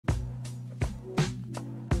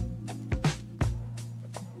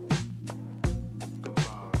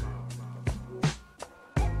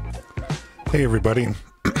Hey everybody,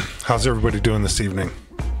 how's everybody doing this evening?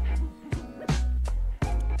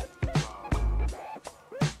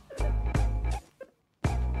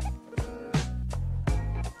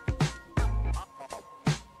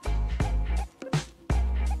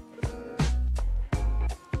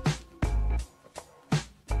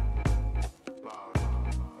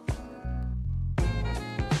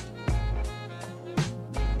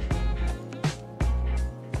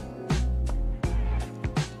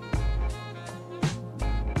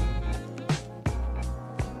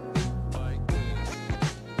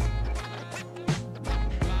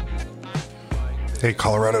 Hey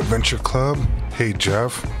Colorado Adventure Club, hey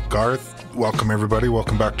Jeff, Garth, welcome everybody,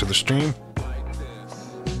 welcome back to the stream.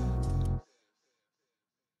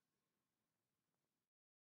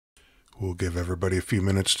 We'll give everybody a few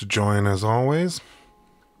minutes to join as always.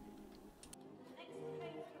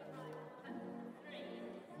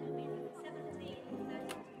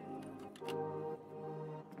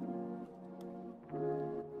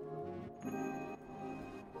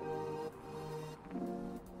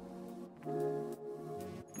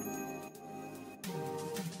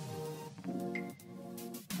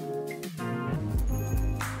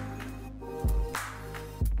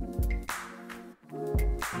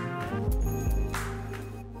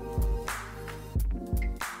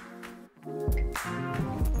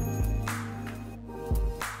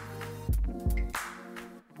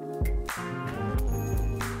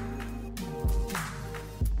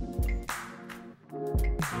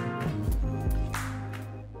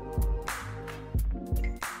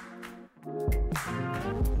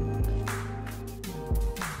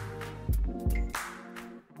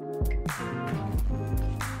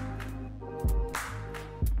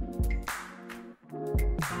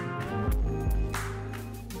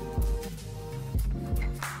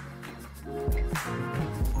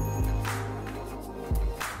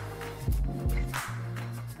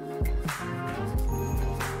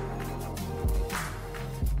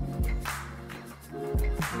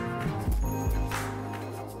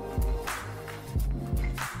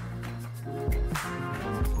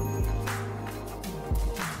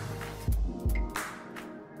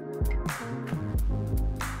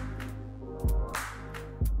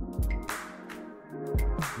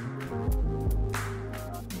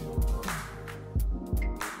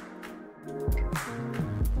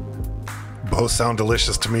 Both sound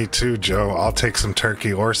delicious to me too, Joe. I'll take some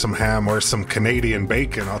turkey or some ham or some Canadian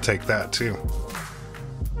bacon. I'll take that too.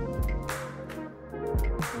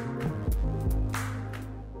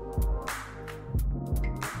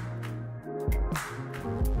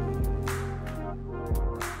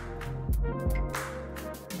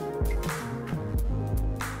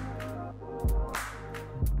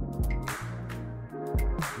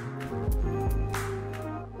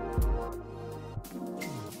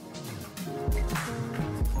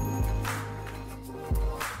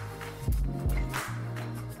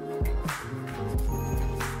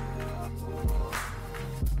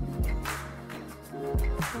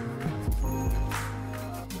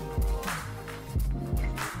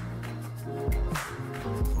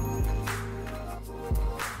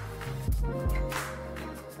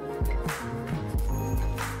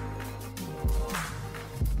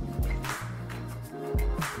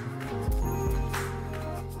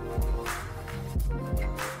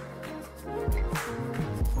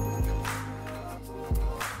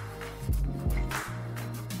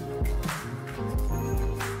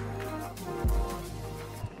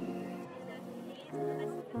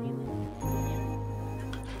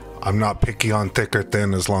 I'm not picky on thick or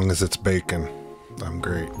thin as long as it's bacon. I'm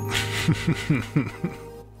great.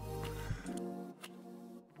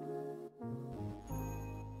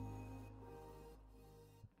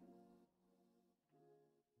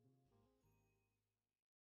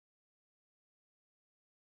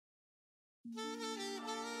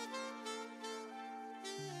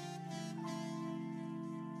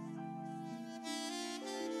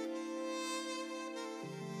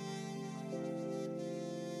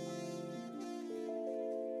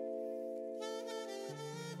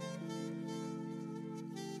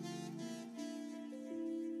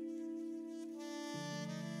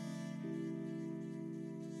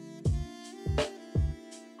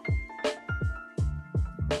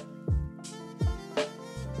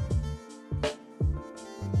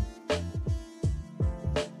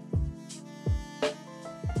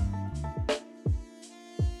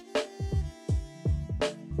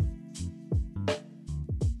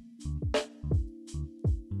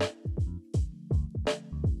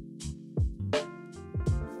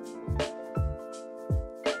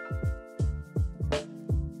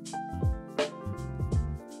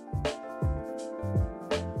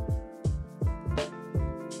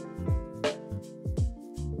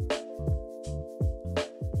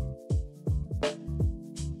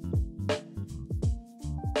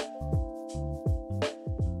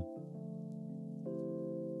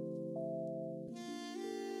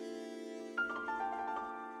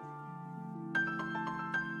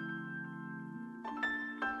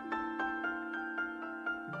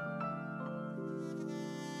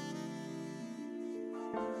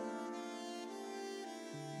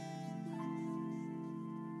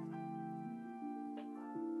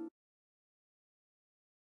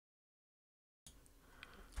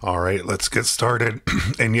 All right, let's get started.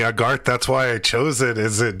 And yeah, Garth, that's why I chose it,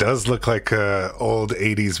 is it does look like a old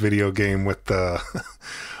 80s video game with the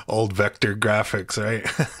old vector graphics, right?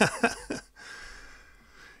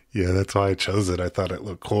 Yeah, that's why I chose it. I thought it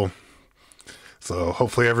looked cool. So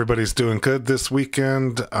hopefully everybody's doing good this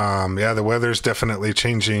weekend. Yeah, the weather's definitely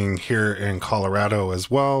changing here in Colorado as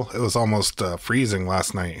well. It was almost freezing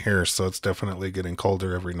last night here, so it's definitely getting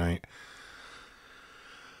colder every night.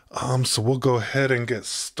 So we'll go ahead and get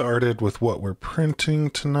started with what we're printing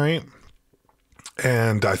tonight.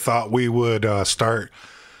 And I thought we would start,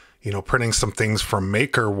 printing some things from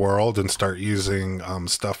Maker World and start using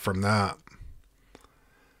stuff from that.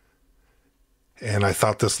 And I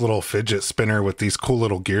thought this little fidget spinner with these cool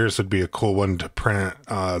little gears would be a cool one to print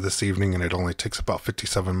this evening, and it only takes about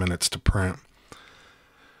 57 minutes to print.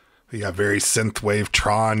 Yeah, very synthwave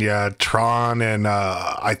Tron. Yeah, Tron, and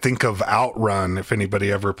I think of Outrun, if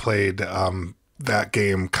anybody ever played that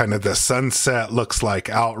game. Kind of the sunset looks like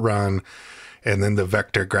Outrun, and then the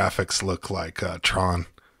vector graphics look like Tron.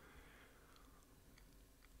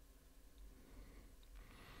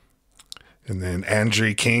 And then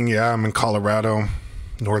Andrew King, yeah, I'm in Colorado,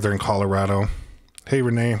 northern Colorado. Hey,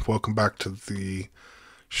 Renee, welcome back to the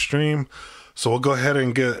stream. So we'll go ahead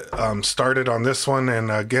and get started on this one.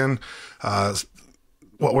 And again,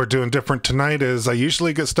 what we're doing different tonight is I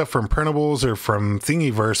usually get stuff from Printables or from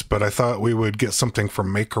Thingiverse, but I thought we would get something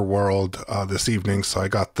from Maker World this evening. So I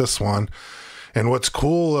got this one. And what's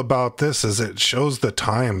cool about this is it shows the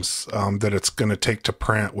times that it's going to take to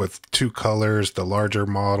print with 2 colors, the larger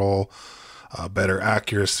model, better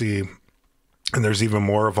accuracy. And there's even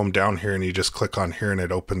more of them down here, and you just click on here and it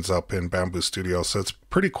opens up in Bambu Studio. So it's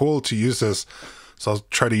pretty cool to use this. So I'll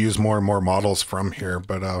try to use more and more models from here,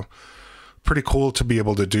 but pretty cool to be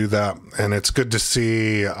able to do that. And it's good to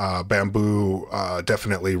see Bambu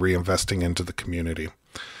definitely reinvesting into the community.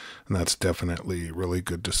 And that's definitely really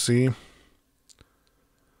good to see.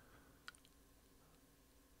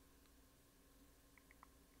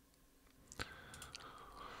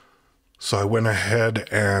 So I went ahead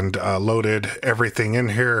and loaded everything in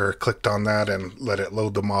here, or clicked on that and let it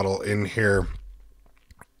load the model in here.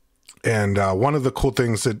 And one of the cool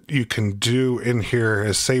things that you can do in here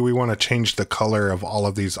is, say we want to change the color of all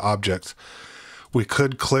of these objects. We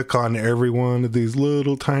could click on every one of these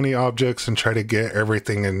little tiny objects and try to get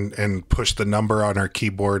everything and push the number on our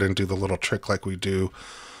keyboard and do the little trick like we do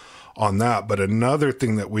on that. But another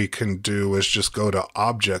thing that we can do is just go to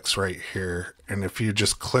objects right here. And if you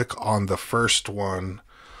just click on the first one,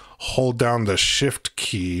 hold down the shift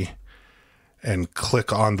key and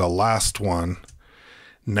click on the last one.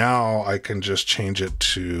 Now I can just change it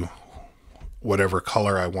to whatever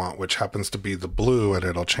color I want, which happens to be the blue, and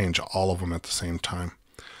it'll change all of them at the same time.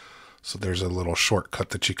 So there's a little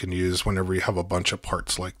shortcut that you can use whenever you have a bunch of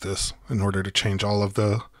parts like this in order to change all of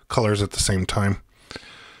the colors at the same time.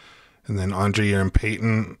 And then Andre, you're in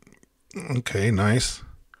Peyton. Okay, nice.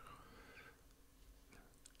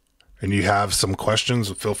 And you have some questions,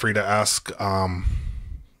 feel free to ask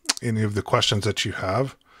any of the questions that you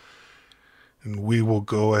have. And we will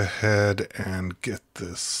go ahead and get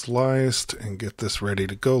this sliced and get this ready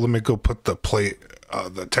to go. Let me go put the plate,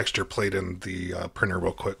 the texture plate in the printer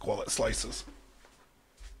real quick while it slices.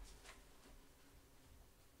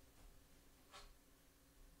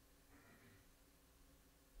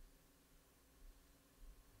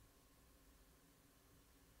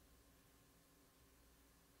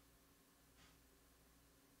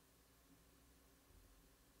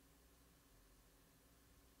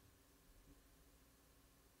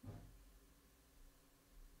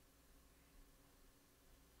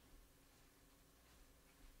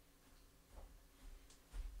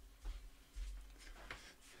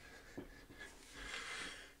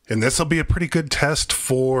 And this will be a pretty good test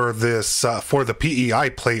for this, for the PEI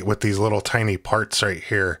plate with these little tiny parts right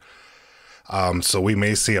here. So we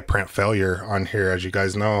may see a print failure on here. As you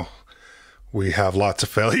guys know, we have lots of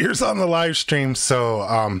failures on the live stream.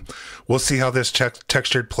 So we'll see how this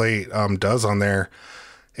textured plate does on there.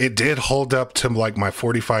 It did hold up to like my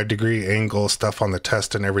 45-degree angle stuff on the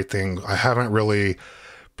test and everything. I haven't really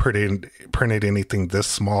printed anything this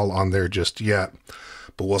small on there just yet,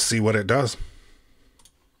 but we'll see what it does.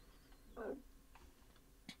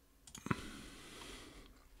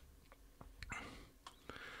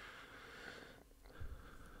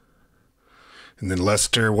 And then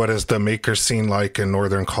Lester, what is the maker scene like in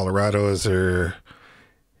northern Colorado? Is there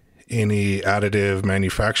any additive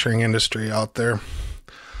manufacturing industry out there?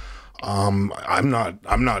 I'm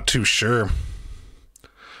not too sure.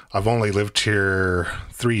 I've only lived here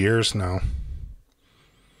 3 years now.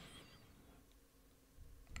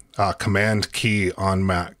 Command key on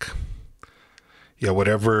Mac. Yeah,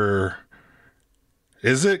 whatever.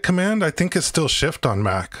 Is it Command? I think it's still Shift on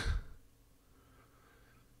Mac.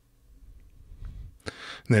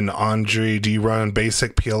 And then Andre, do you run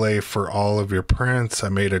basic PLA for all of your prints? I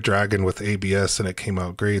made a dragon with ABS and it came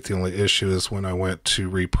out great. The only issue is when I went to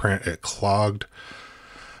reprint, it clogged.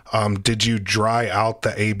 Did you dry out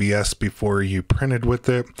the ABS before you printed with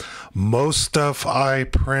it? Most stuff I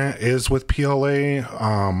print is with PLA.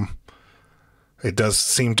 It does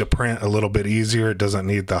seem to print a little bit easier. It doesn't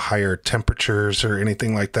need the higher temperatures or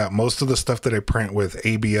anything like that. Most of the stuff that I print with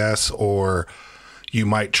ABS, or you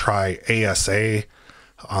might try ASA.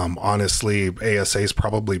 Honestly, ASA is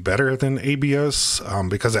probably better than ABS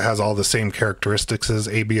because it has all the same characteristics as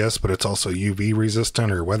ABS, but it's also UV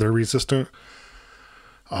resistant or weather resistant.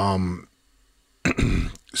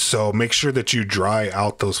 So make sure that you dry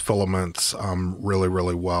out those filaments really,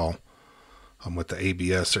 really well with the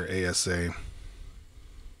ABS or ASA.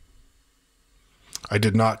 I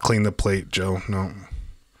did not clean the plate, Joe. No,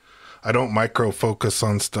 I don't micro focus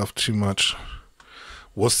on stuff too much.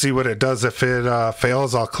 We'll see what it does. If it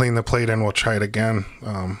fails, I'll clean the plate and we'll try it again.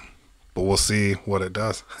 But we'll see what it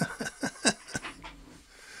does.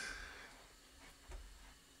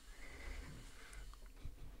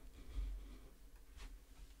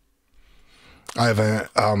 I haven't,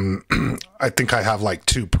 I think I have like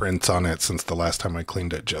 2 prints on it since the last time I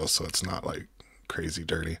cleaned it, Joe. So it's not like crazy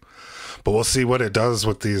dirty. But we'll see what it does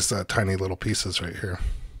with these tiny little pieces right here.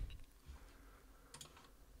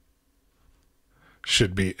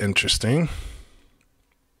 Should be interesting.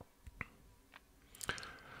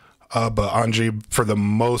 But Andre, for the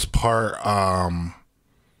most part,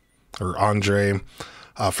 for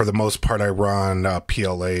the most part, I run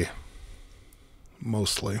PLA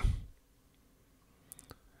mostly.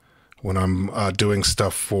 When I'm doing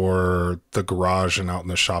stuff for the garage and out in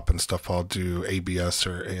the shop and stuff, I'll do ABS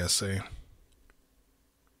or ASA.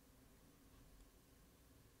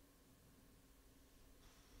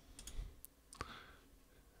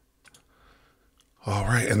 All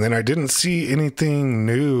right, and then I didn't see anything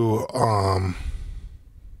new on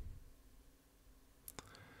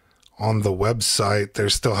the website. They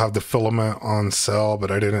still have the filament on sale, but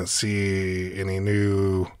I didn't see any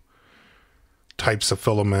new types of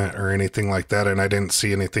filament or anything like that, and I didn't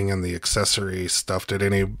see anything in the accessory stuff.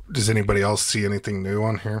 Does anybody else see anything new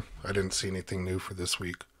on here? I didn't see anything new for this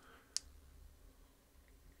week.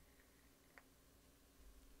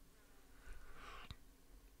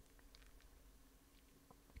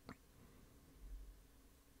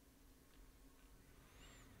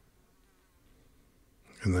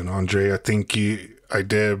 And then Andre, I think I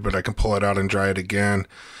did, but I can pull it out and dry it again.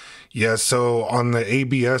 Yeah, so on the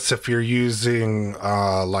ABS, if you're using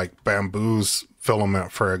like Bambu's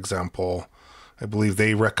filament, for example, I believe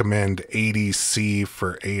they recommend 80C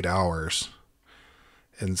for 8 hours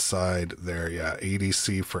inside there. Yeah,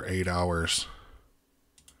 80C for 8 hours.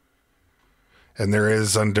 And there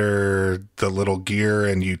is under the little gear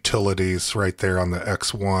and utilities right there on the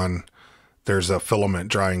X1, there's a filament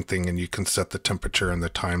drying thing, and you can set the temperature and the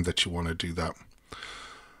time that you want to do that.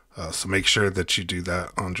 So make sure that you do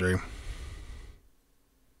that, Andre.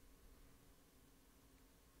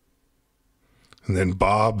 And then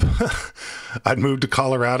Bob, I'd move to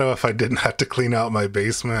Colorado if I didn't have to clean out my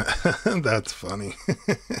basement. That's funny.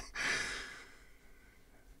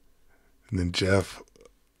 And then Jeff,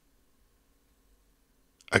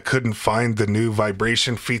 I couldn't find the new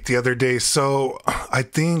vibration feet the other day. So I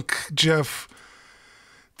think, Jeff,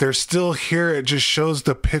 they're still here. It just shows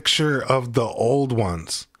the picture of the old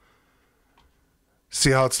ones.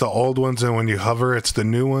 See how it's the old ones, and when you hover, it's the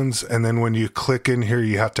new ones. And then when you click in here,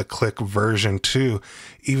 you have to click version 2,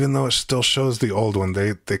 even though it still shows the old one.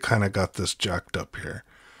 They kind of got this jacked up here,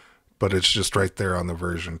 but it's just right there on the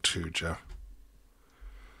version 2, Jeff.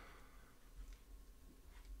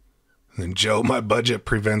 And then Joe, my budget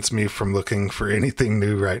prevents me from looking for anything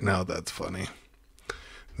new right now. That's funny.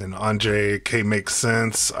 Then Andre, K, makes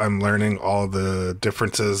sense. I'm learning all the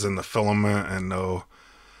differences in the filament, and no,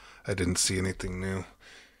 I didn't see anything new.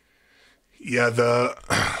 Yeah,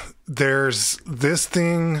 there's this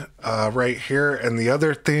thing right here, and the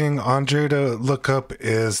other thing, Andre, to look up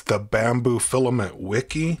is the Bambu Filament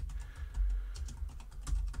Wiki.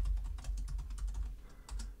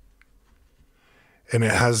 And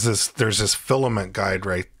it has there's this filament guide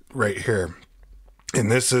right here. And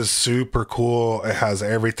this is super cool. It has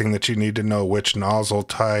everything that you need to know, which nozzle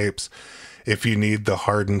types, if you need the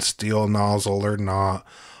hardened steel nozzle or not,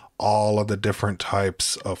 all of the different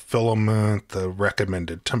types of filament, the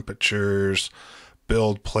recommended temperatures,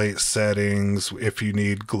 build plate settings, if you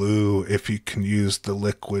need glue, if you can use the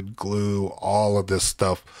liquid glue, all of this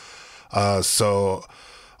stuff. So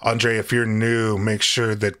Andre, if you're new, make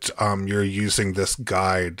sure that you're using this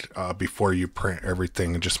guide before you print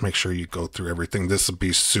everything, and just make sure you go through everything. This will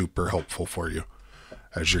be super helpful for you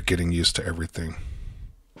as you're getting used to everything.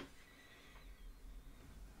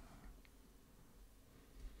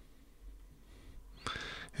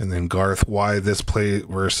 And then Garth, why this plate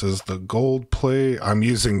versus the gold plate? I'm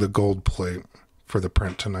using the gold plate for the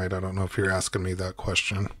print tonight. I don't know if you're asking me that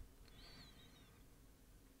question.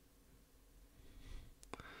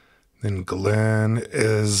 Then Glenn,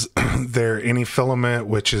 is there any filament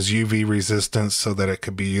which is UV resistant so that it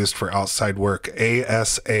could be used for outside work?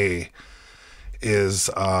 ASA is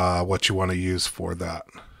what you want to use for that.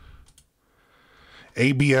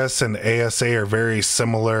 ABS and ASA are very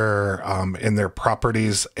similar in their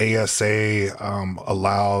properties. ASA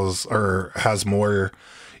allows or has more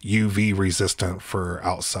UV resistant for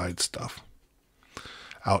outside stuff,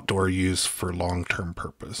 outdoor use for long-term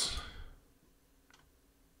purpose.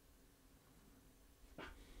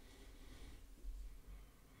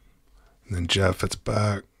 And then Jeff, it's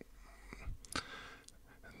back.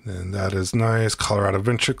 And that is nice. Colorado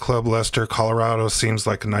Adventure Club, Lester, Colorado seems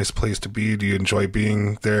like a nice place to be. Do you enjoy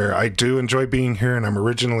being there? I do enjoy being here, and I'm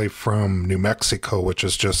originally from New Mexico, which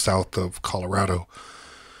is just south of Colorado.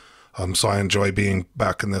 So I enjoy being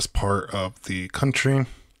back in this part of the country.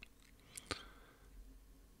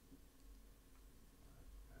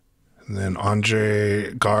 And then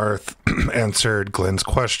Andre Garth answered Glenn's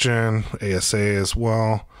question, ASA as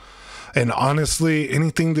well. And honestly,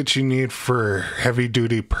 anything that you need for heavy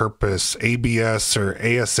duty purpose, ABS or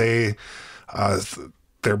ASA,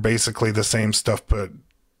 they're basically the same stuff, but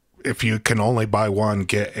if you can only buy one,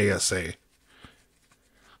 get ASA,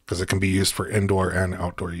 because it can be used for indoor and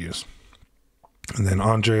outdoor use. And then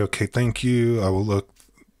Andre, okay, thank you. I will look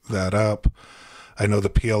that up. I know the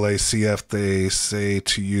PLA CF, they say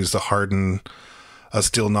to use the hardened a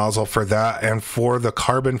steel nozzle for that. And for the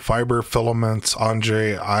carbon fiber filaments,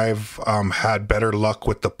 Andre, I've had better luck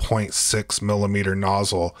with the 0.6 millimeter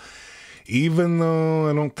nozzle, even though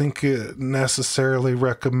I don't think it necessarily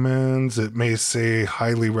recommends. It may say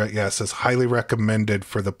highly, it says highly recommended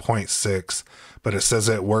for the 0.6, but it says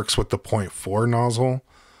it works with the 0.4 nozzle.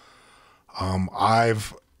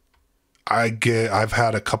 I've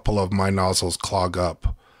had a couple of my nozzles clog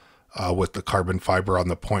up with the carbon fiber on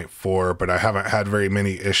the 0.4, but I haven't had very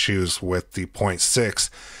many issues with the 0.6.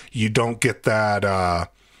 You don't get that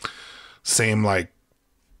same like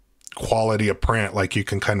quality of print. Like you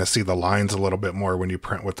can kind of see the lines a little bit more when you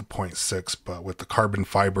print with the 0.6, but with the carbon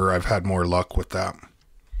fiber, I've had more luck with that.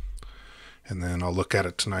 And then I'll look at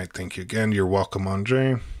it tonight. Thank you again. You're welcome,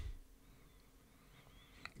 Andre.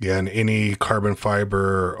 Yeah, and any carbon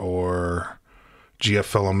fiber or GF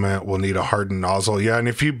filament will need a hardened nozzle. Yeah, and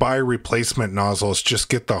if you buy replacement nozzles, just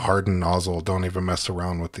get the hardened nozzle. Don't even mess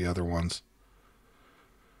around with the other ones.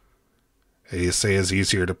 ASA is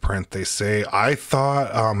easier to print, they say. I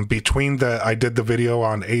thought between I did the video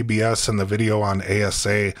on ABS and the video on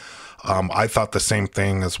ASA, I thought the same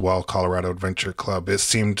thing as well, Colorado Adventure Club. It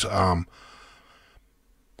seemed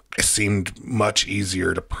much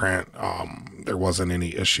easier to print. There wasn't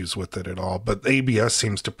any issues with it at all, but ABS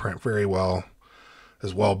seems to print very well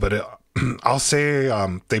as well. But I'll say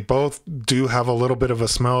they both do have a little bit of a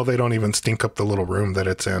smell. They don't even stink up the little room that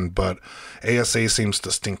it's in, but ASA seems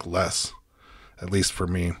to stink less, at least for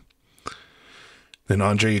me. Then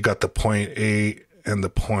Andre, you got the 0.8 and the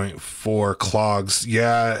 0.4 clogs.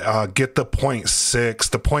 Yeah, get the 0.6.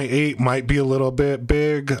 The 0.8 might be a little bit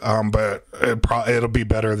big, but it'll be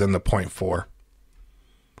better than the 0.4.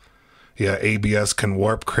 Yeah, ABS can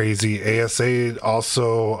warp crazy. ASA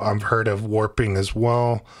also, I've heard of warping as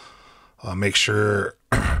well. Make sure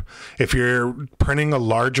if you're printing a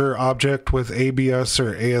larger object with ABS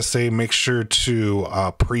or ASA, make sure to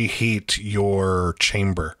preheat your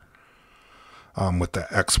chamber with the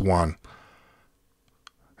X1.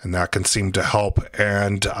 And that can seem to help.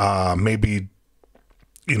 And maybe,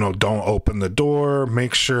 don't open the door.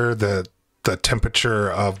 Make sure that the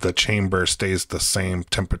temperature of the chamber stays the same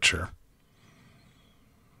temperature.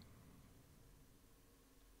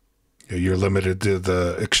 You're limited to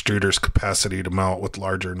the extruder's capacity to melt with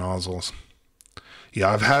larger nozzles. Yeah,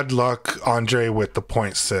 I've had luck, Andre, with the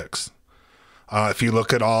 0.6. If you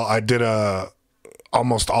look at I did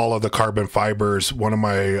almost all of the carbon fibers. One of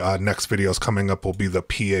my next videos coming up will be the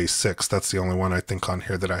PA6. That's the only one I think on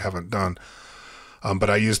here that I haven't done. But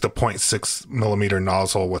I used the 0.6 millimeter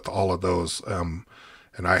nozzle with all of those. And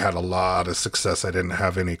I had a lot of success. I didn't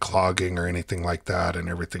have any clogging or anything like that, and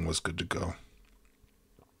everything was good to go.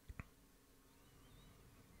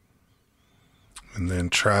 And then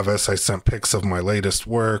Travis, I sent pics of my latest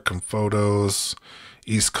work and photos.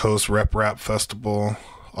 East Coast Rep Rap Festival.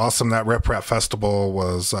 Awesome. That Rep Rap Festival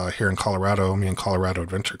was here in Colorado. Me and Colorado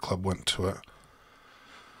Adventure Club went to it.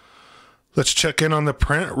 Let's check in on the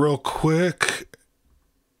print real quick.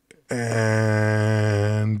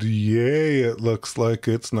 And yay, it looks like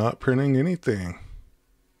it's not printing anything.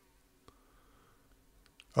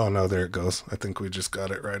 Oh no, there it goes. I think we just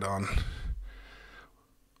got it right on.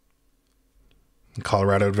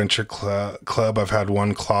 Colorado Adventure Club, I've had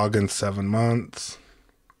one clog in 7 months.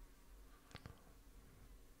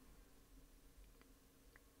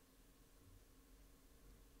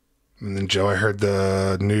 And then Joe, I heard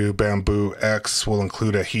the new Bambu X will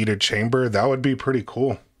include a heated chamber. That would be pretty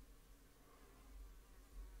cool.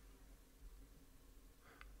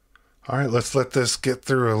 All right, let's let this get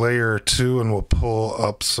through a layer or two and we'll pull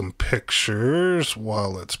up some pictures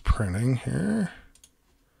while it's printing here.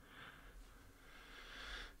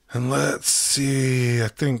 And let's see, I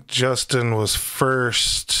think Justin was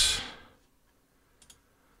first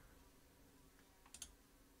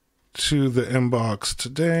to the inbox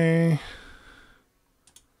today.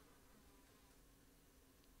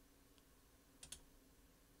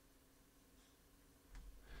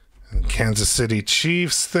 And Kansas City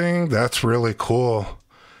Chiefs thing, that's really cool.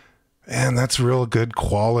 Man, that's real good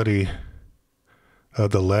quality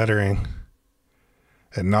of the lettering.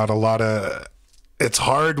 And not a lot of... It's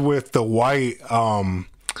hard with the white,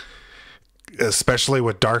 especially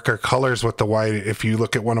with darker colors with the white. If you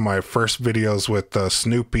look at one of my first videos with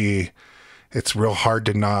Snoopy, it's real hard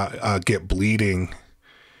to not get bleeding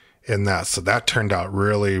in that. So that turned out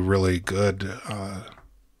really, really good.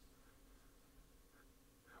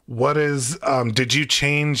 What is, did you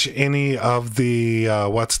change any of the,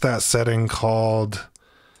 what's that setting called?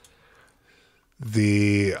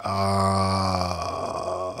 The,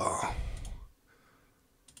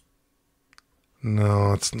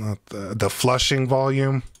 no, it's not the flushing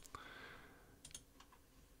volume.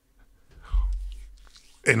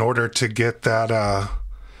 In order to get that,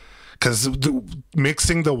 because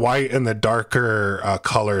mixing the white and the darker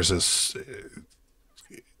colors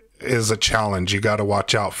is a challenge. You got to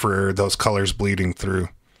watch out for those colors bleeding through.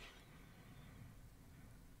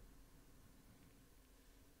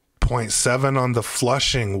 0.7 on the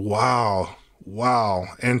flushing. Wow. Wow.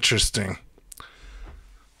 Interesting.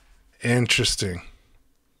 Interesting.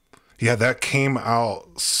 Yeah, that came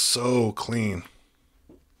out so clean.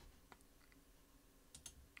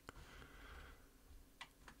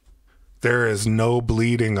 There is no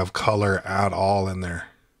bleeding of color at all in there.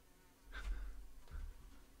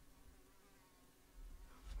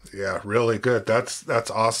 Yeah, really good. That's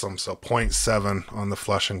awesome. So 0.7 on the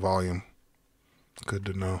flushing volume. Good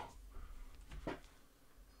to know.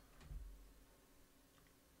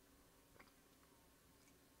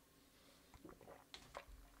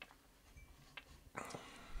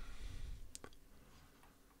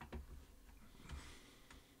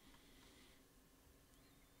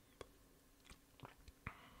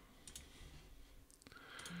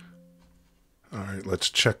 All right, let's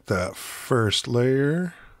check that first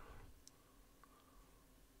layer.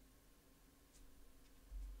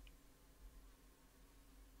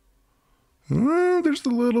 Well, there's the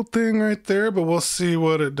little thing right there, but we'll see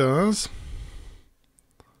what it does.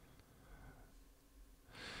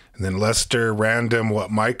 And then Lester, random,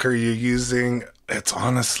 what mic are you using? It's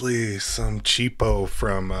honestly some cheapo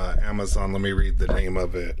from Amazon. Let me read the name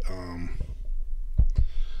of it.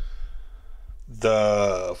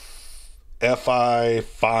 The FI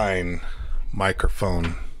Fine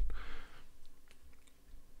microphone.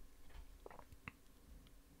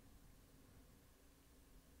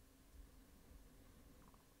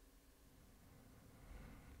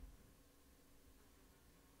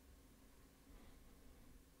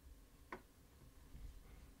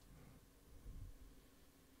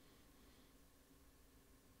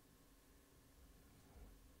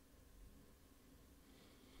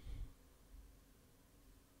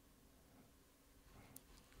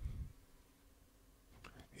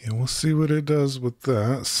 Yeah, we'll see what it does with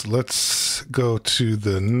that. So let's go to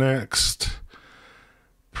the next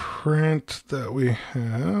print that we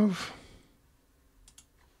have.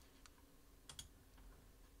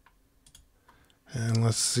 And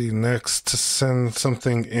let's see, next to send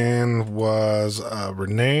something in was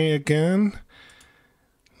Renee again.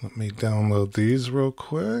 Let me download these real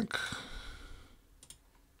quick.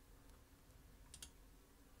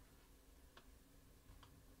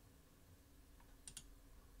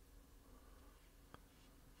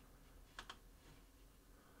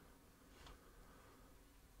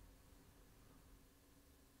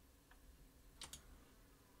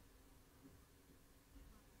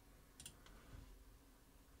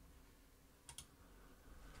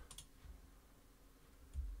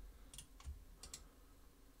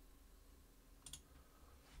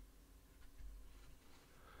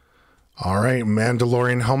 All right,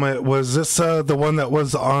 Mandalorian helmet. Was this the one that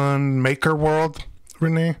was on Maker World,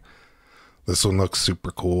 Renee? This one looks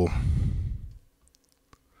super cool.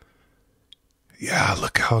 Yeah,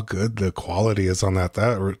 look how good the quality is on that.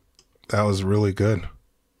 That was really good.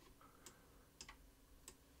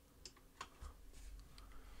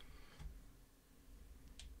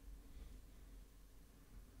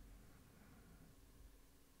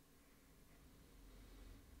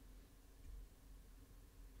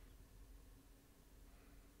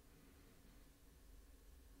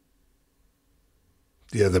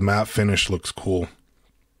 Yeah, the matte finish looks cool.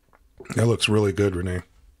 That looks really good, Renee.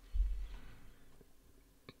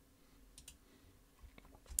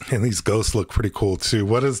 And these ghosts look pretty cool too.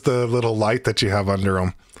 What is the little light that you have under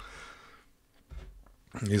them?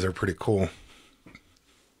 These are pretty cool.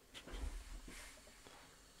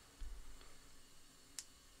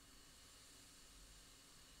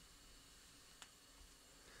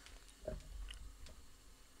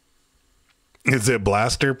 Is it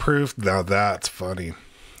blaster proof? Now that's funny.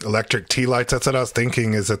 Electric tea lights. That's what I was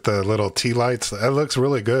thinking. Is it the little tea lights? That looks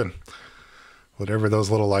really good. Whatever those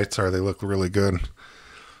little lights are, they look really good.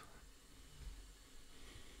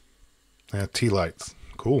 Yeah, tea lights.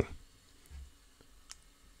 Cool.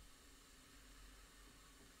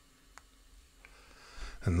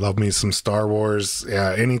 And love me some Star Wars.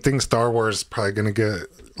 Yeah, anything Star Wars probably going to get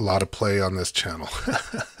a lot of play on this channel.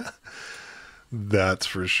 That's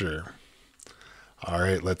for sure. All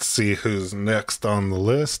right, let's see who's next on the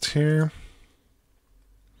list here.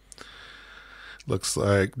 Looks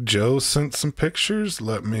like Joe sent some pictures.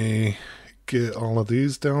 Let me get all of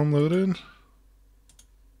these downloaded.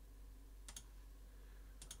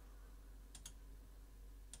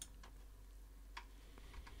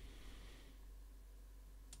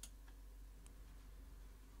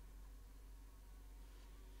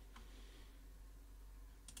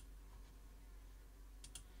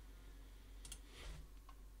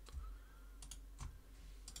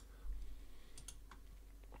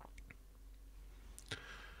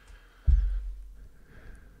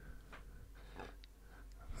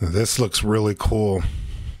 This looks really cool.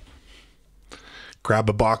 Grab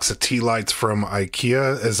a box of tea lights from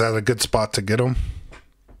IKEA. Is that a good spot to get them?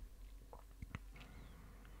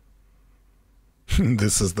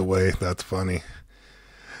 This is the way. That's funny.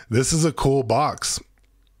 This is a cool box.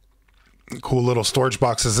 Cool little storage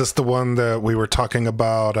box. Is this the one that we were talking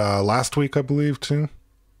about last week, I believe, too?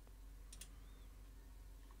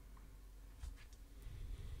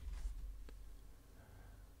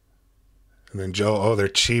 And then Joe, oh, they're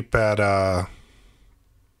cheap at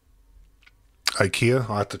IKEA.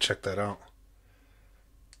 I'll have to check that out.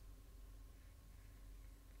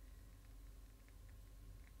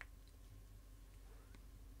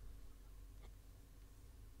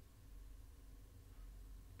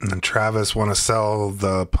 And Travis want to sell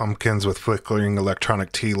the pumpkins with flickering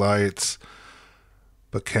electronic tea lights,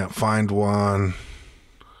 but can't find one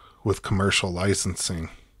with commercial licensing.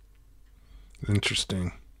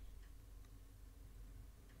 Interesting.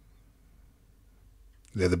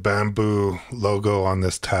 Yeah, the Bambu logo on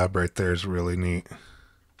this tab right there is really neat.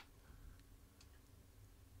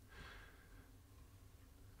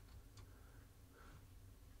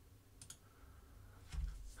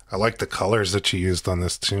 I like the colors that you used on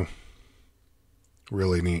this too.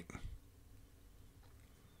 Really neat.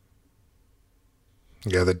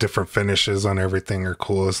 Yeah, the different finishes on everything are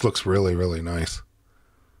cool. This looks really, really nice.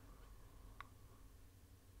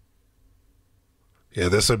 Yeah,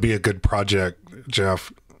 this would be a good project,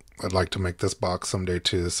 Jeff. I'd like to make this box someday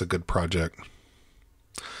too. This is a good project.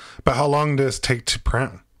 But how long does it take to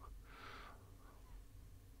print?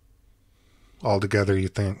 Altogether, you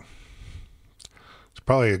think? It's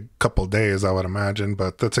probably a couple days, I would imagine,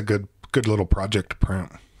 but that's a good little project to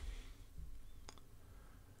print.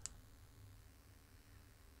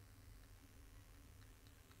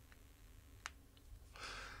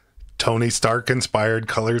 Tony Stark inspired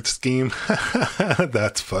colored scheme.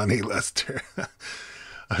 That's funny, Lester.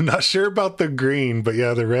 I'm not sure about the green, but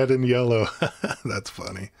yeah, the red and yellow. That's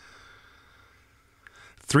funny.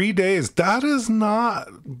 3 days. That is not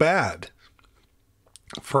bad.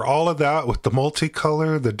 For all of that with the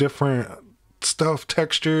multicolor, the different stuff,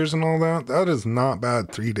 textures and all that, that is not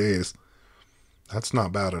bad. 3 days. That's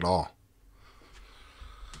not bad at all.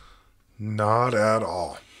 Not at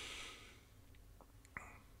all.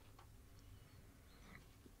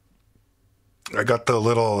 I got the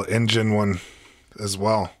little engine one as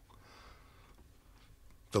well.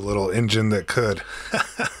 The little engine that could.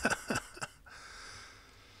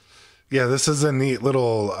 Yeah, this is a neat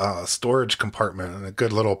little storage compartment and a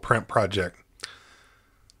good little print project.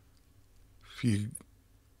 If you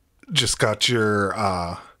just got your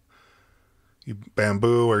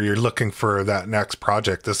Bambu, or you're looking for that next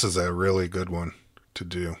project, this is a really good one to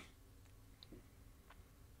do.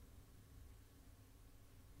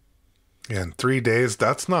 Yeah, in 3 days,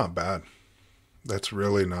 that's not bad. That's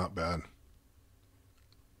really not bad.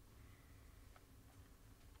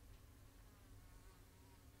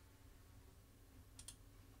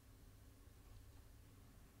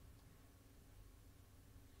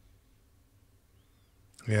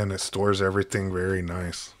 Yeah, and it stores everything very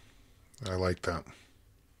nice. I like that.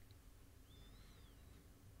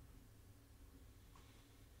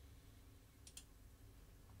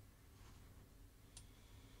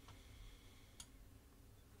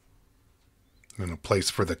 And a place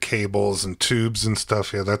for the cables and tubes and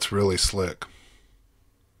stuff. Yeah, that's really slick.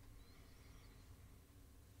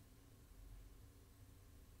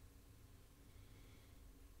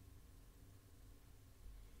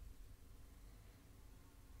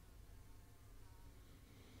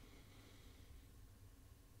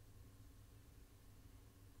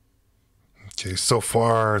 Okay, so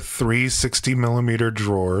far 3 60mm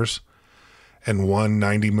drawers and one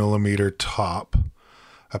 90mm top.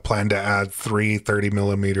 I plan to add 3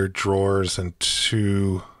 30mm drawers and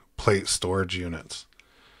 2 plate storage units.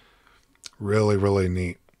 Really, really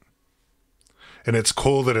neat. And it's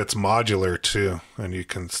cool that it's modular too, and you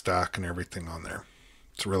can stack and everything on there.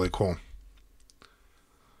 It's really cool.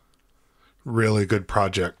 Really good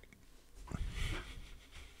project.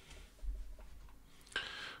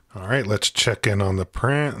 All right, let's check in on the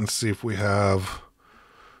print and see if we have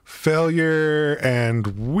failure,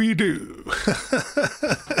 and we do.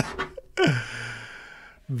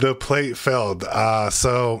 The plate failed.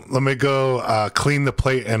 So let me go clean the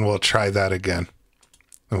plate and we'll try that again.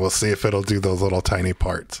 And we'll see if it'll do those little tiny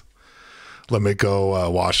parts. Let me go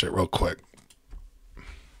wash it real quick.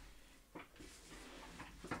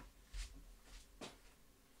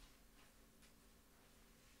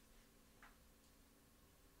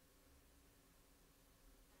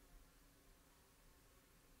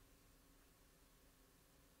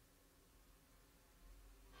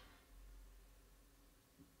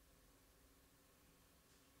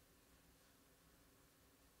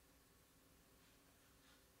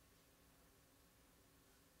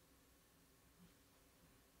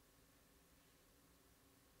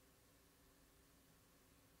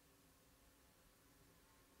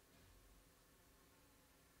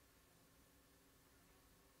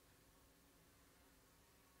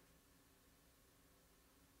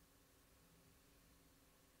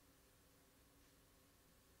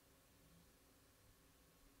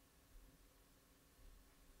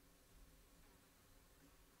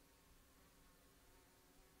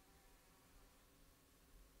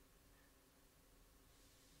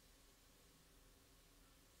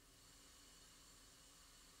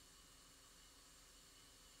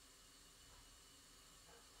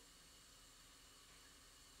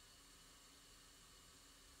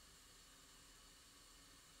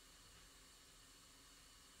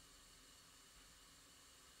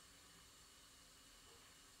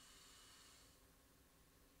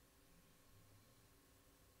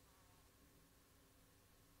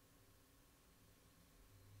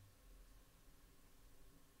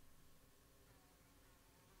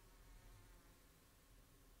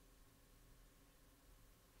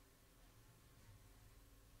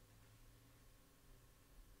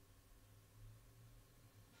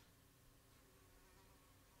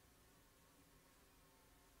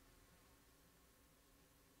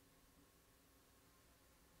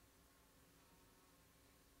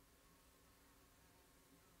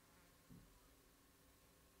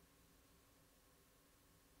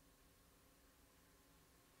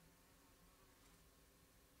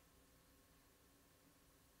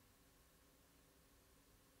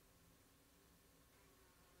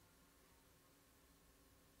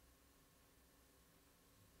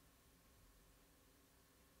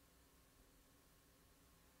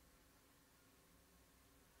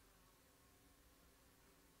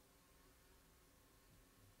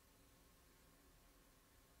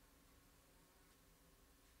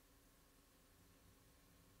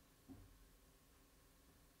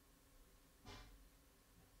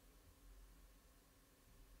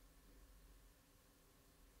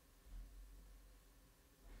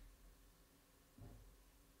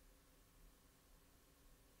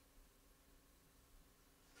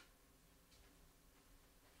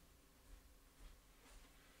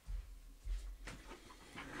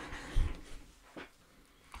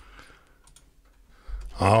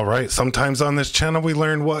 All right, sometimes on this channel we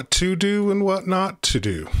learn what to do and what not to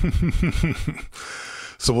do.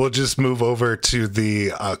 So we'll just move over to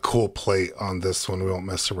the cool plate on this one. We won't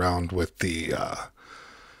mess around with the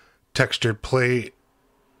textured plate.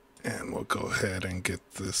 And we'll go ahead and get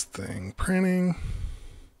this thing printing.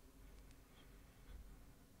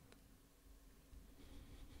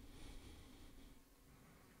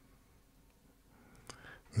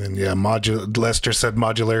 And yeah, Lester said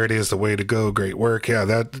modularity is the way to go. Great work. Yeah,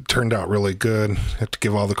 that turned out really good. Have to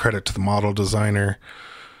give all the credit to the model designer.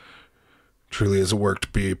 Truly is a work to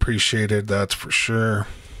be appreciated, that's for sure.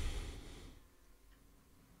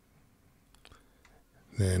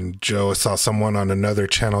 Then Joe, I saw someone on another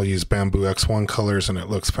channel use Bambu X1 colors, and it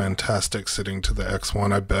looks fantastic sitting to the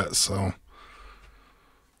X1, I bet so.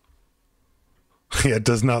 Yeah, it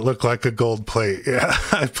does not look like a gold plate. Yeah,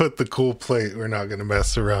 I put the cool plate. We're not going to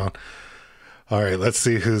mess around. All right, let's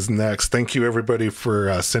see who's next. Thank you, everybody,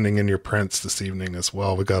 for sending in your prints this evening as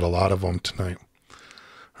well. We got a lot of them tonight.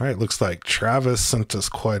 All right, looks like Travis sent us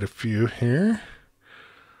quite a few here.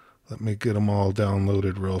 Let me get them all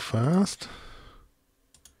downloaded real fast.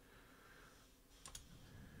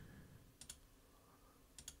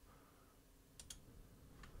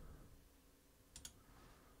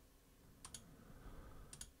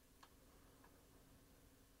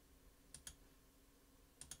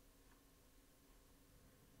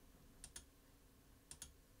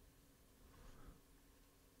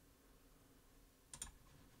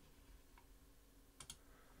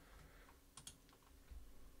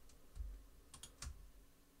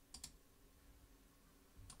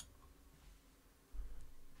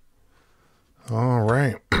 All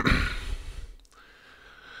right.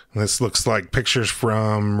 This looks like pictures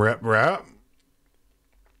from Rep Rap.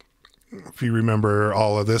 If you remember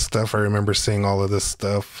all of this stuff, I remember seeing all of this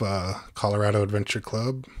stuff, Colorado Adventure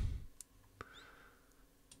Club.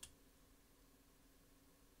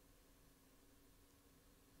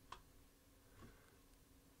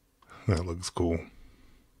 That looks cool.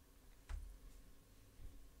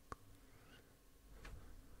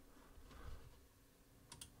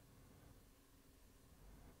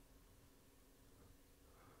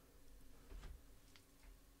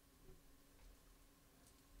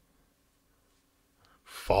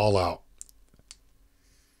 Fallout.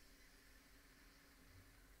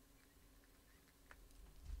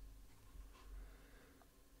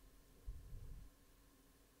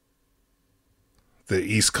 The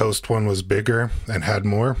East Coast one was bigger and had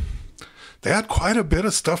more. They had quite a bit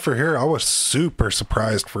of stuff for here. I was super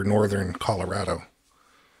surprised for northern Colorado.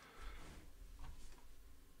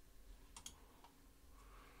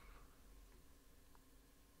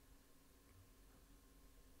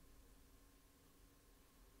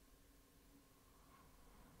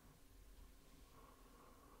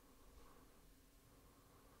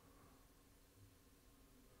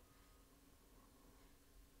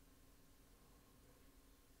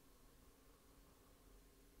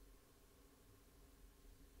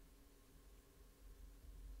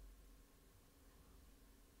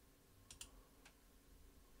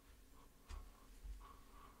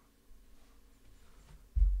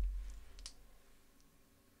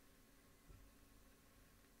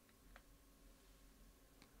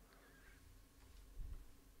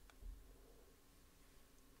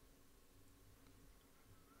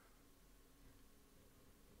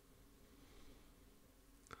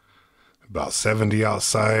 About 70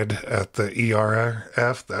 outside at the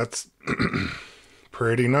ERF. That's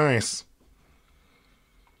pretty nice.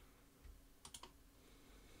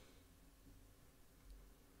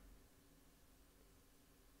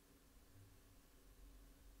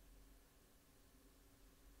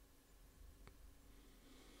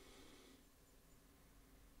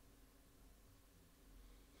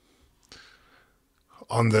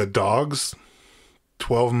 On the dogs,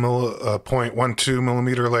 12.12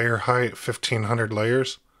 millimeter layer height, 1500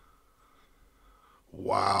 layers.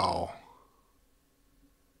 Wow.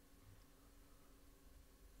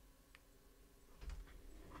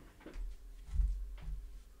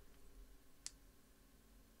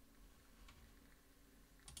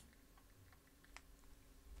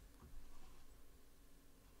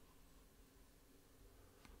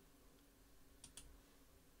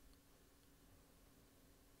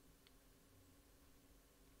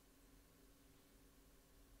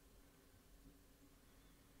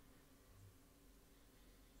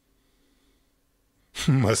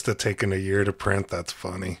 Must have taken a year to print. That's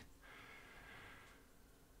funny.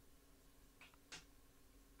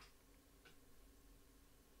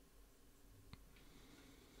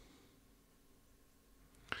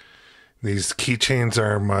 These keychains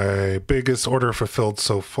are my biggest order fulfilled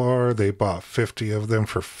so far. They bought 50 of them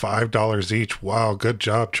for $5 each. Wow, good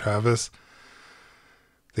job, Travis.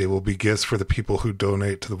 They will be gifts for the people who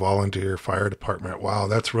donate to the volunteer fire department. Wow,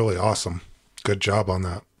 that's really awesome. Good job on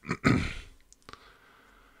that.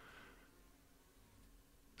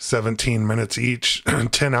 17 minutes each,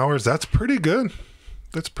 10 hours. That's pretty good.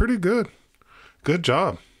 That's pretty good. Good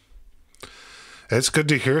job. It's good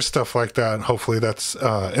to hear stuff like that. And hopefully that's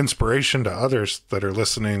inspiration to others that are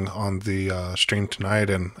listening on the stream tonight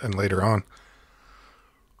and later on.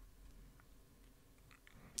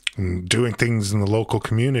 And doing things in the local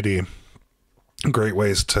community, great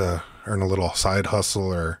ways to earn a little side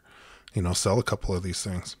hustle or, you know, sell a couple of these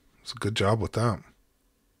things. It's a good job with that.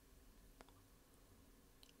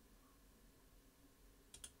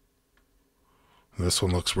 This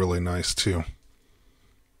one looks really nice too.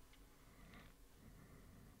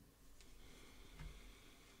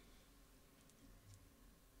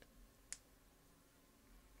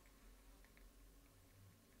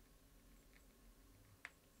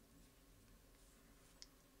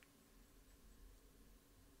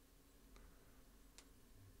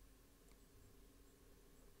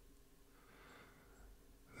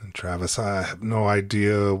 Travis, I have no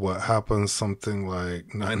idea what happens. Something like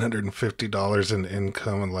 $950 in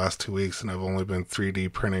income in the last 2 weeks, and I've only been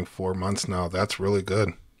 3D printing 4 months now. That's really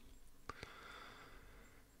good.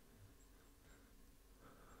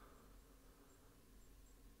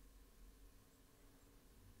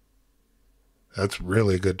 That's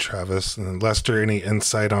really good, Travis. And Lester, any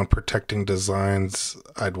insight on protecting designs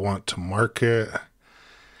I'd want to market?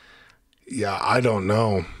 Yeah, I don't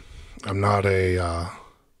know. I'm not a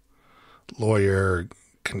lawyer,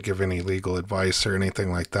 can give any legal advice or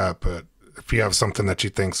anything like that, but if you have something that you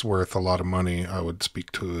think's worth a lot of money, I would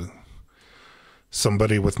speak to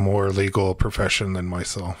somebody with more legal profession than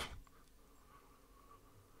myself.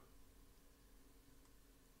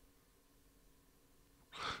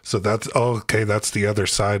 So that's okay, that's the other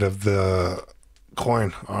side of the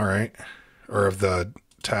coin. All right. Or of the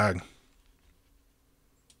tag.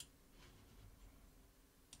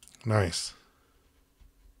 Nice.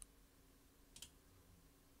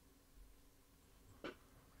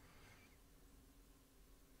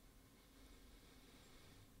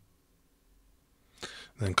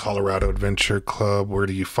 Then Colorado Adventure Club, where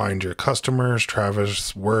do you find your customers?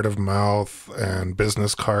 Travis, word of mouth and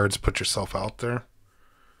business cards. Put yourself out there.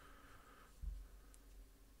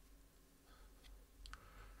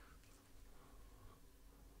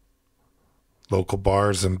 Local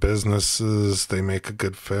bars and businesses, they make a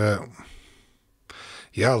good fit.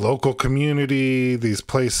 Yeah, local community, these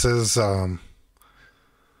places, you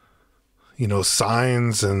know,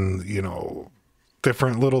 signs and, you know,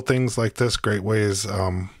 different little things like this, great ways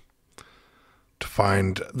to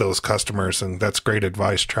find those customers. And that's great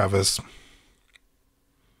advice, Travis.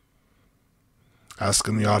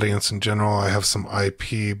 Asking the audience in general, I have some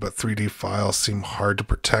IP, but 3D files seem hard to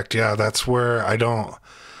protect. Yeah, that's where I don't,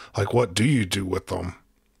 like, what do you do with them?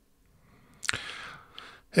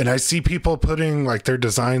 And I see people putting like their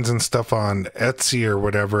designs and stuff on Etsy or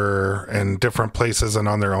whatever and different places and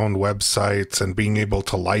on their own websites and being able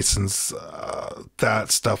to license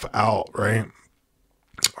that stuff out, right?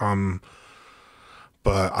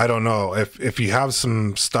 But I don't know. If you have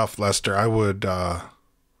some stuff, Lester, I would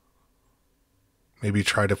maybe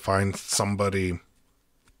try to find somebody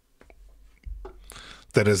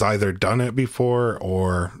that has either done it before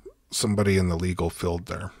or somebody in the legal field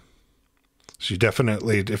there. So you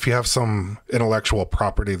definitely, if you have some intellectual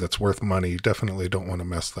property that's worth money, you definitely don't want to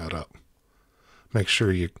mess that up. Make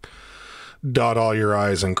sure you dot all your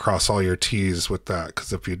I's and cross all your T's with that,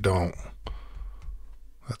 because if you don't,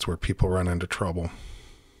 that's where people run into trouble.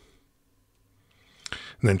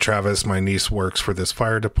 And then Travis, my niece works for this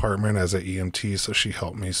fire department as an EMT, so she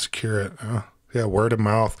helped me secure it. Yeah, word of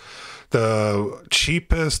mouth. The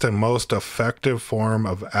cheapest and most effective form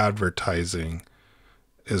of advertising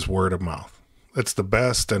is word of mouth. It's the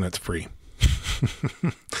best and it's free.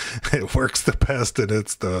 It works the best and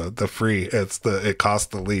it's the free. It costs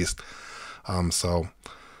the least. So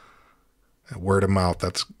word of mouth,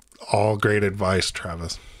 that's all great advice,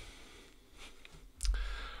 Travis.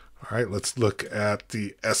 All right, let's look at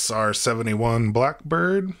the SR-71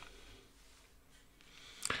 Blackbird.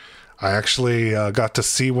 I actually got to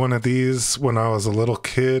see one of these when I was a little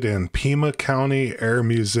kid in Pima County Air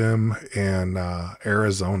Museum in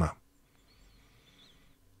Arizona.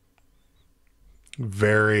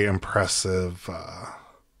 Very impressive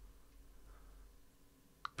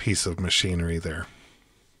piece of machinery there.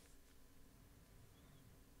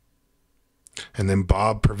 And then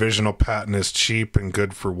Bob, provisional patent is cheap and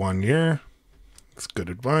good for 1 year. That's good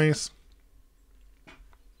advice.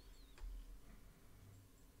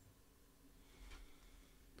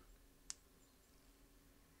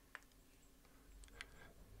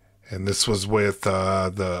 And this was with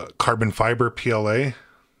the carbon fiber PLA.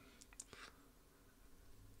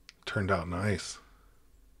 Turned out nice.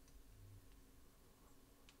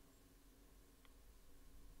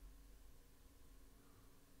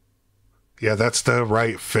 Yeah, that's the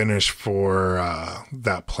right finish for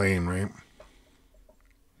that plane, right?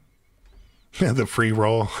 Yeah, the free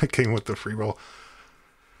roll. It came with the free roll.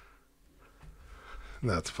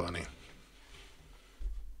 That's funny.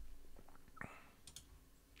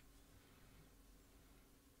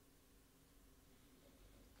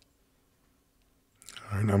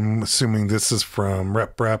 All right, I'm assuming this is from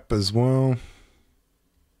RepRap as well.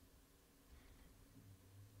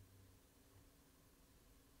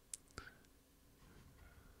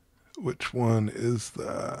 Which one is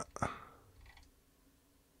that?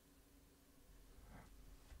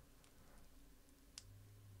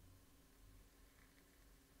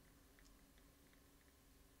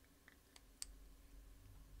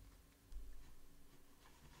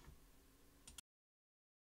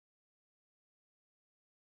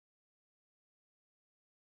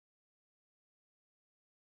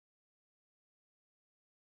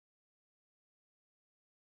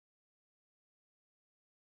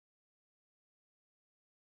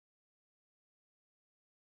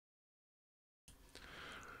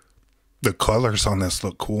 The colors on this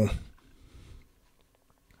look cool.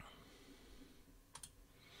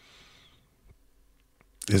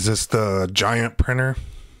 Is this the giant printer?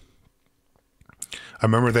 I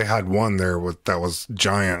remember they had one there that was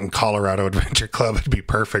giant, and Colorado Adventure Club would be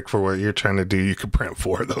perfect for what you're trying to do. You could print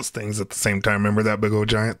 4 of those things at the same time. Remember that big old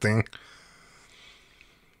giant thing?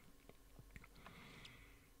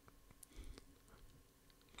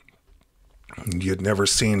 You'd never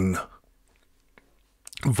seen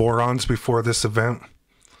Vorons before this event?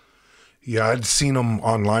 Yeah, I'd seen them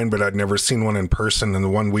online, but I'd never seen one in person. And the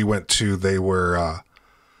one we went to, they were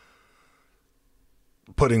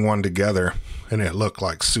putting one together, and it looked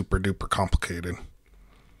like super duper complicated.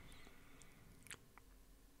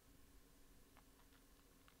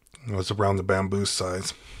 It was around the Bambu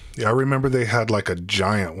size. Yeah, I remember they had like a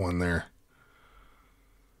giant one there.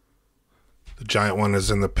 The giant one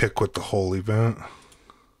is in the pic with the whole event.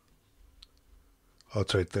 Oh,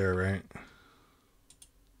 it's right there, right?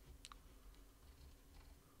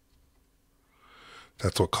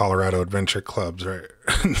 That's what Colorado Adventure Club's right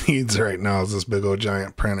needs right now, is this big old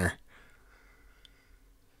giant printer.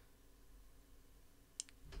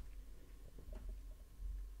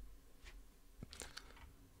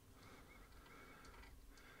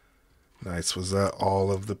 Nice. Was that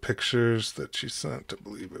all of the pictures that she sent? I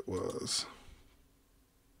believe it was.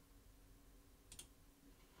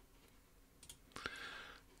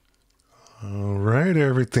 All right,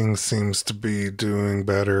 everything seems to be doing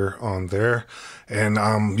better on there. And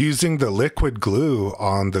I'm using the liquid glue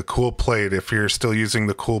on the cool plate. If you're still using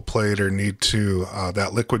the cool plate or need to,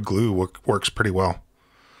 that liquid glue works pretty well.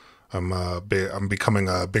 I'm becoming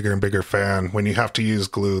a bigger and bigger fan. When you have to use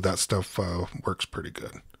glue, that stuff works pretty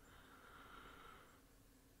good.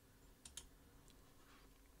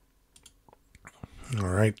 All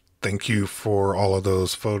right. Thank you for all of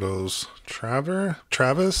those photos,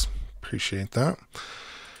 Travis. Appreciate that.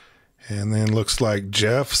 And then looks like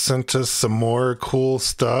Jeff sent us some more cool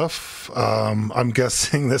stuff. I'm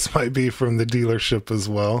guessing this might be from the dealership as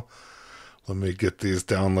well. Let me get these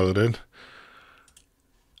downloaded.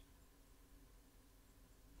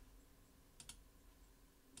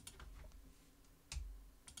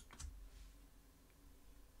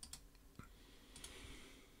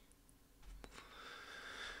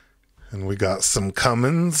 And we got some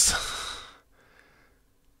Cummins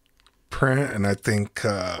print, and I think,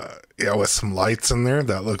 yeah, with some lights in there,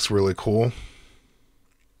 that looks really cool.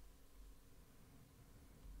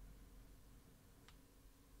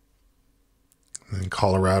 And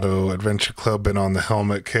Colorado Adventure Club been on the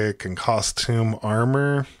helmet kick and costume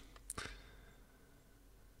armor.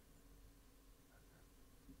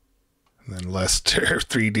 And then Lester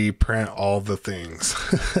 3D print all the things.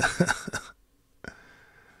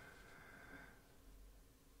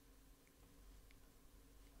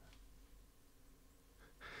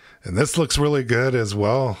 And this looks really good as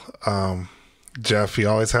well. Jeff, he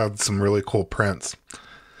always had some really cool prints.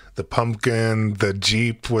 The pumpkin, the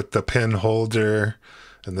Jeep with the pin holder,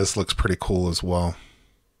 and this looks pretty cool as well.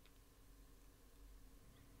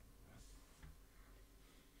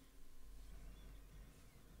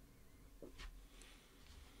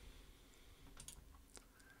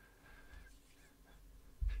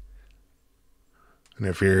 And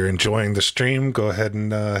if you're enjoying the stream, go ahead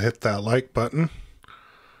and hit that like button.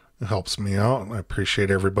 It helps me out. I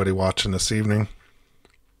appreciate everybody watching this evening.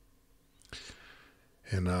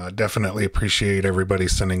 And definitely appreciate everybody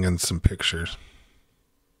sending in some pictures.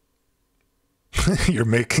 You're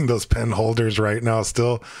making those pen holders right now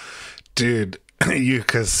still? Dude, you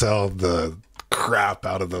could sell the crap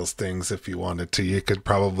out of those things if you wanted to. You could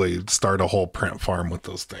probably start a whole print farm with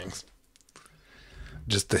those things.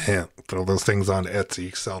 Just a hint. Throw those things on Etsy. You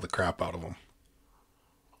can sell the crap out of them.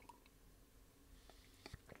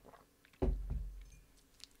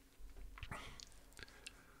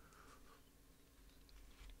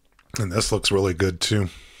 And this looks really good too.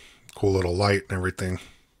 Cool little light and everything.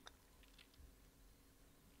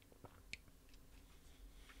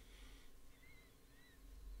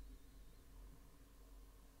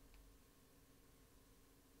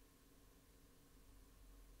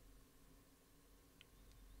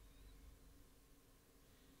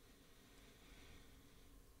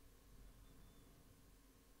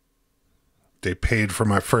 They paid for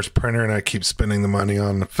my first printer and I keep spending the money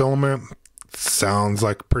on the filament. Sounds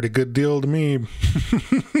like a pretty good deal to me.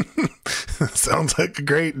 Sounds like a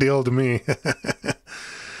great deal to me.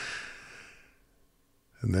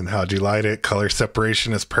 And then how'd you light it? Color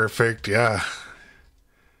separation is perfect. Yeah.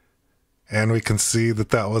 And we can see that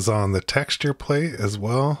that was on the texture plate as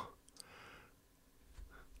well.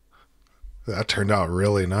 That turned out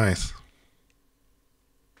really nice.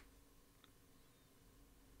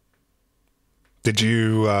 Did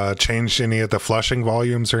you change any of the flushing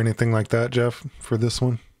volumes or anything like that, Jeff, for this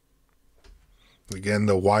one? Again,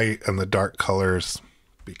 the white and the dark colors.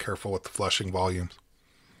 Be careful with the flushing volumes.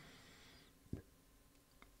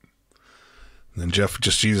 And then Jeff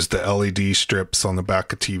just used the LED strips on the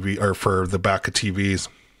back of TV, or for the back of TVs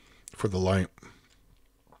for the light.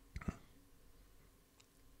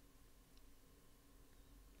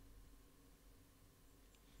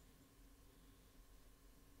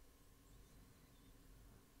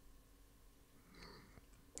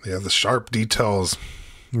 Yeah, the sharp details,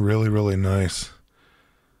 really, really nice.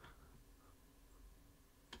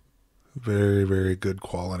 Very, very good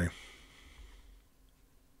quality.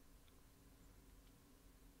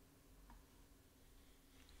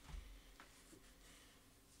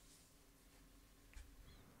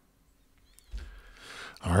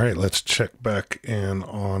 All right, let's check back in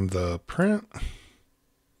on the print.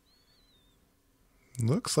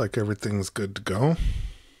 Looks like everything's good to go.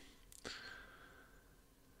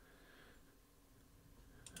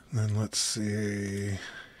 Then let's see.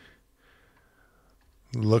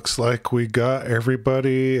 Looks like we got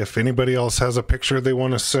everybody. If anybody else has a picture they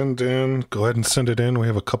want to send in, go ahead and send it in. We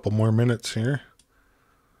have a couple more minutes here.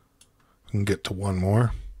 We can get to one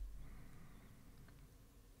more.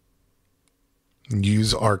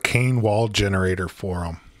 Use arcane wall generator for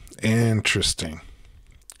them. Interesting.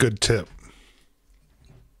 Good tip.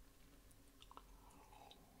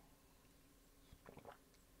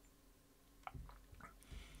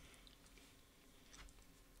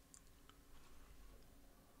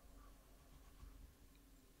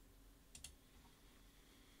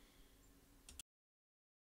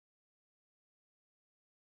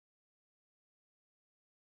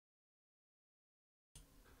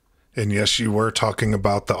 And yes, you were talking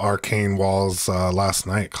about the arcane walls last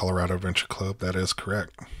night, Colorado Adventure Club. That is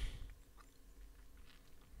correct.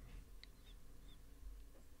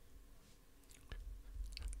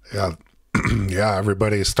 Yeah, yeah.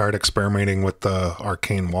 Everybody start experimenting with the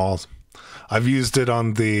arcane walls. I've used it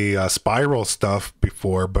on the spiral stuff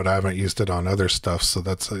before, but I haven't used it on other stuff. So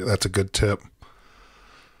that's a good tip.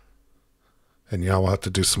 And yeah, we'll have to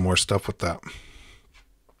do some more stuff with that.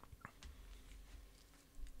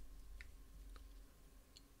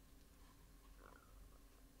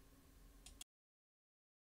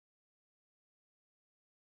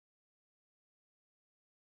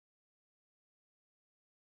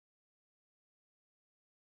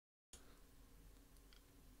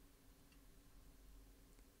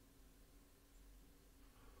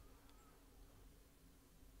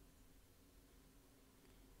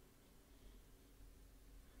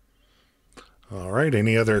 All right.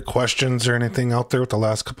 Any other questions or anything out there with the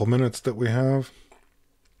last couple minutes that we have?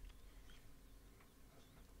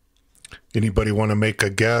 Anybody want to make a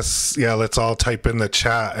guess? Yeah, let's all type in the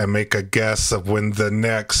chat and make a guess of when the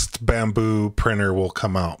next Bambu printer will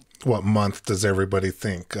come out. What month does everybody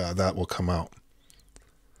think that will come out?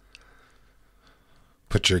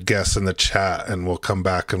 Put your guess in the chat and we'll come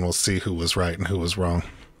back and we'll see who was right and who was wrong.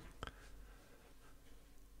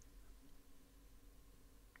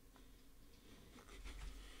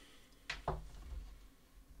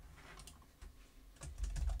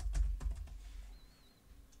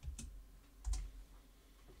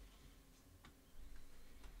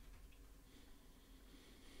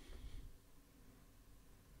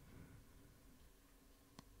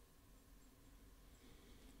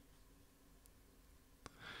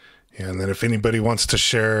 And then if anybody wants to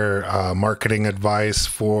share marketing advice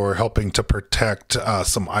for helping to protect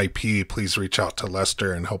some IP, please reach out to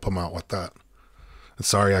Lester and help him out with that. And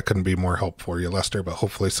sorry I couldn't be more help for you, Lester, but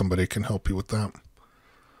hopefully somebody can help you with that.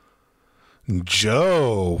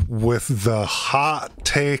 Joe with the hot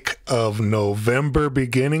take of November,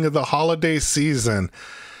 beginning of the holiday season.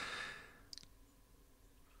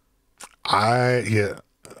 I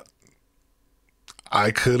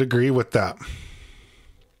could agree with that.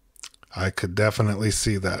 I could definitely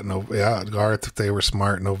see that. No, yeah, Garth, if they were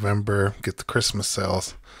smart, November, get the Christmas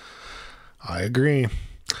sales. I agree.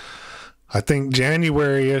 I think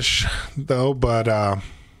January-ish, though, but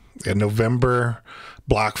in November,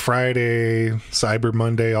 Black Friday, Cyber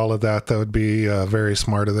Monday, all of that, that would be very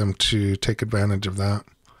smart of them to take advantage of that.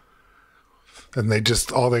 And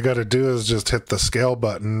all they got to do is just hit the scale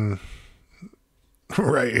button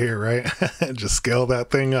right here, right? Just scale that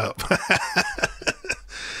thing up.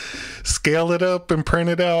 Scale it up and print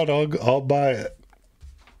it out. I'll buy it.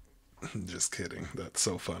 Just kidding. That's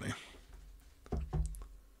so funny.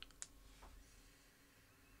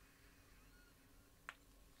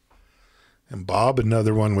 And Bob,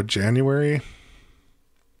 another one with January.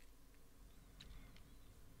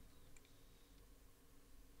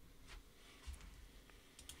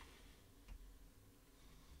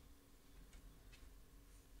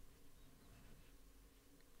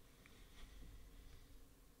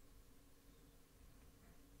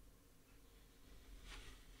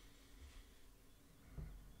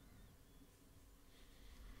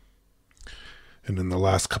 And in the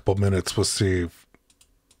last couple minutes, we'll see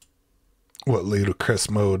what ludicrous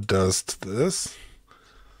mode does to this.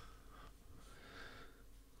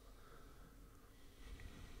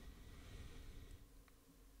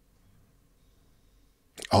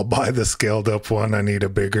 I'll buy the scaled up one. I need a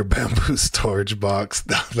bigger Bambu storage box.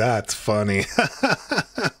 That's funny.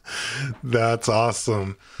 That's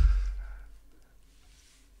awesome.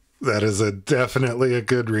 That is definitely a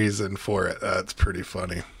good reason for it. That's pretty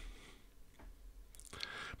funny.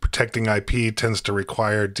 Protecting IP tends to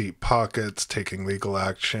require deep pockets. Taking legal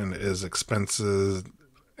action is expensive,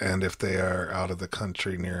 and if they are out of the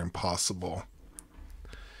country, near impossible.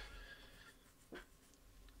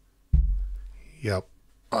 Yep,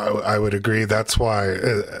 I would agree. That's why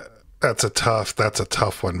that's a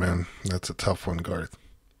tough one, man. That's a tough one, Garth.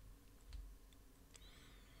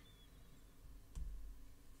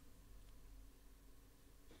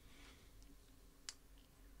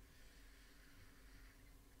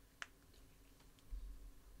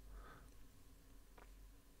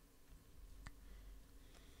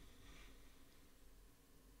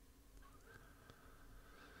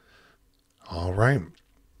 All right.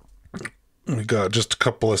 We got just a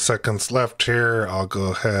couple of seconds left here. I'll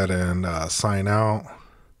go ahead and sign out.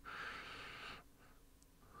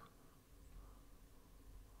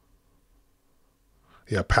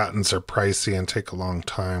 Yeah, patents are pricey and take a long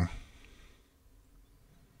time.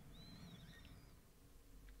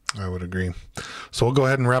 I would agree. So we'll go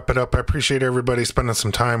ahead and wrap it up. I appreciate everybody spending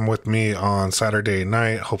some time with me on Saturday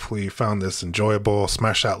night. Hopefully you found this enjoyable.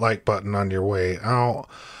 Smash that like button on your way out.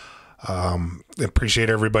 Appreciate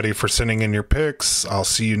everybody for sending in your pics. I'll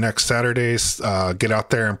see you next Saturday. Get out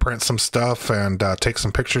there and print some stuff and take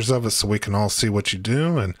some pictures of it so we can all see what you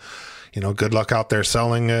do. And, good luck out there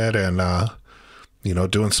selling it and,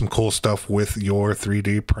 doing some cool stuff with your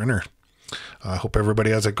 3D printer. I hope everybody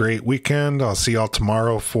has a great weekend. I'll see y'all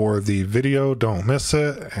tomorrow for the video. Don't miss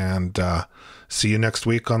it. And see you next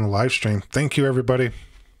week on the live stream. Thank you, everybody.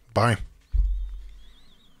 Bye.